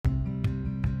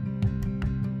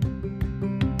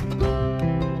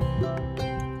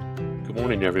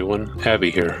morning, everyone. Abby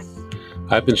here.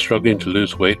 I've been struggling to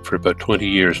lose weight for about 20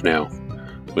 years now.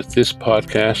 With this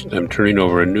podcast, I'm turning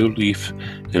over a new leaf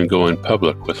and going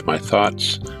public with my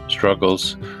thoughts,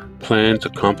 struggles, plans,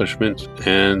 accomplishments,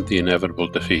 and the inevitable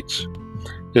defeats.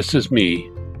 This is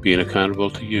me being accountable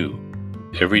to you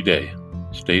every day.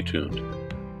 Stay tuned.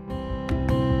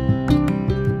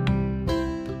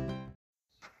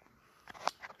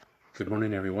 Good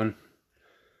morning, everyone.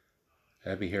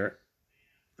 Abby here.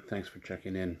 Thanks for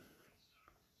checking in.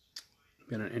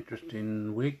 Been an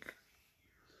interesting week,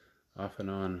 off and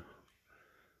on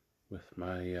with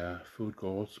my food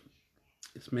goals.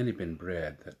 It's mainly been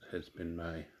bread that has been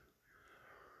my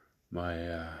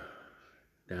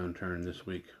downturn this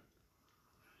week.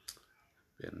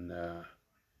 Been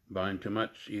buying too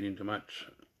much, eating too much.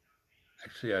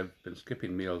 Actually, I've been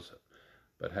skipping meals,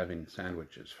 but having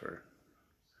sandwiches for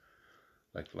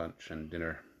like lunch and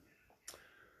dinner,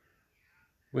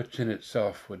 which in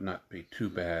itself would not be too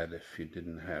bad if you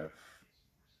didn't have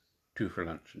 2 for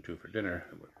lunch and 2 for dinner.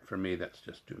 For me, that's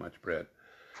just too much bread.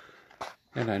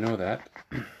 And I know that,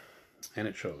 and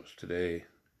it shows. Today,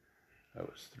 I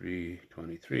was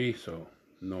 323, so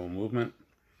no movement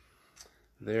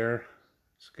there.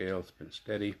 Scale's been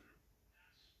steady.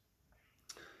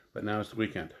 But now it's the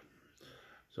weekend.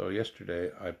 So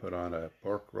yesterday, I put on a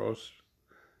pork roast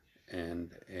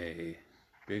and a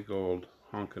big old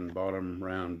honkin' bottom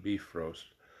round beef roast,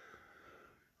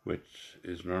 which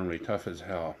is normally tough as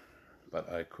hell,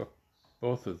 but I cooked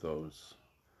both of those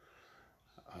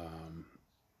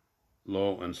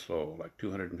low and slow, like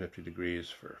 250 degrees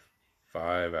for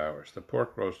 5 hours. The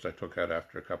pork roast I took out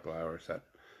after a couple hours. That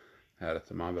had a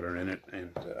thermometer in it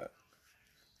and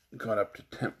got up to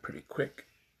temp pretty quick.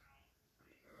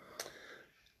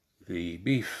 The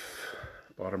beef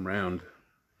bottom round,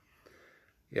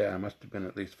 yeah, it must have been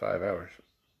at least 5 hours.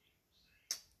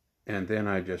 And then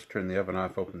I just turned the oven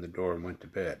off, opened the door, and went to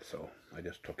bed. So I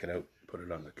just took it out, put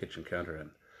it on the kitchen counter,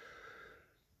 and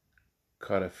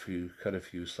cut a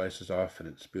few slices off, and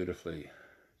it's beautifully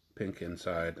pink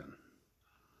inside. And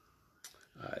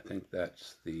I think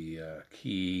that's the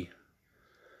key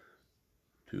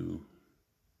to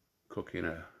cooking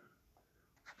a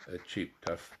cheap,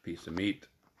 tough piece of meat.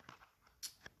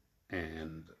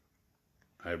 And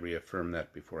I reaffirmed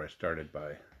that before I started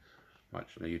by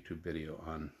watching a YouTube video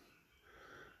on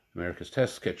America's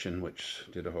Test Kitchen, which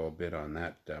did a whole bit on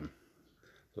that. So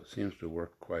it seems to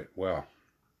work quite well.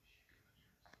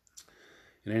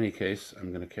 In any case,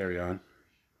 I'm going to carry on.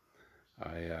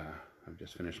 I've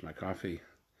just finished my coffee.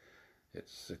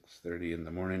 It's 6:30 in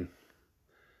the morning.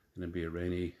 It's going to be a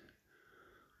rainy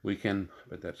weekend,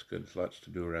 but that's good. There's lots to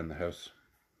do around the house.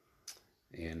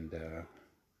 And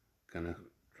gonna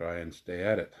try and stay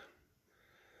at it.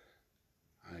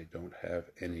 I don't have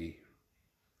any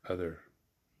other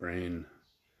brain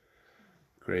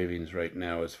cravings right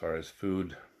now as far as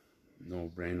food. No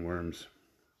brain worms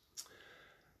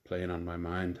playing on my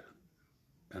mind,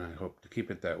 and I hope to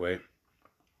keep it that way.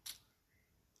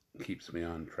 It keeps me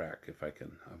on track if I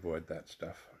can avoid that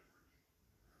stuff.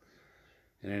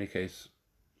 In any case,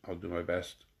 I'll do my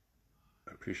best.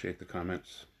 I appreciate the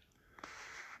comments.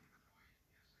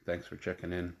 Thanks for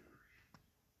checking in,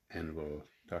 and we'll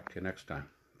talk to you next time.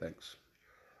 Thanks.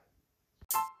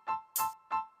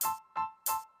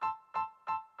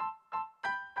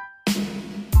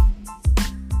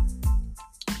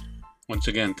 Once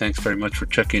again, thanks very much for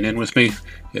checking in with me.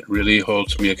 It really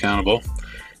holds me accountable.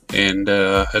 And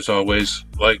as always,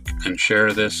 like and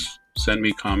share this. Send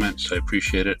me comments. I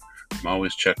appreciate it. I'm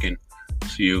always checking.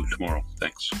 See you tomorrow.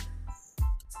 Thanks.